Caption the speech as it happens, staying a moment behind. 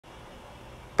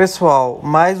Pessoal,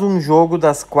 mais um jogo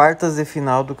das quartas de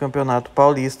final do Campeonato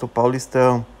Paulista, o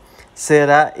Paulistão.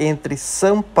 Será entre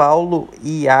São Paulo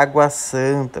e Água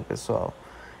Santa, pessoal.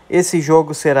 Esse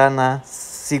jogo será na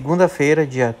segunda-feira,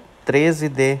 dia 13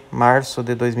 de março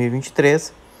de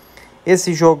 2023.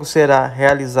 Esse jogo será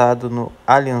realizado no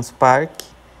Allianz Parque,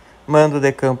 mando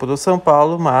de campo do São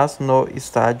Paulo, mas no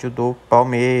estádio do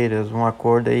Palmeiras, um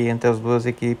acordo aí entre as duas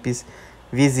equipes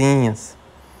vizinhas.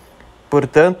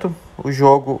 Portanto, o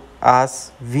jogo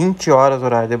às 20 horas,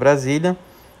 horário de Brasília,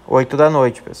 8 da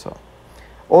noite, pessoal.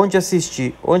 Onde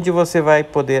assistir? Onde você vai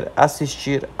poder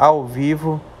assistir ao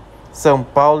vivo São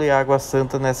Paulo e Água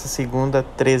Santa nessa segunda,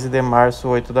 13 de março,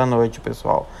 8 da noite,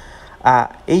 pessoal. A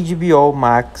HBO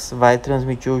Max vai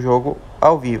transmitir o jogo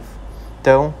ao vivo.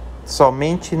 Então,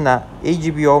 somente na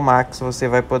HBO Max você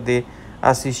vai poder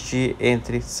assistir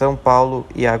entre São Paulo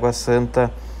e Água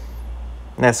Santa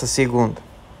nessa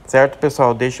segunda. Certo,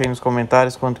 pessoal? Deixa aí nos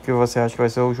comentários quanto que você acha que vai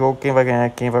ser o jogo, quem vai ganhar,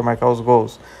 quem vai marcar os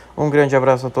gols. Um grande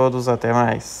abraço a todos, até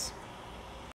mais.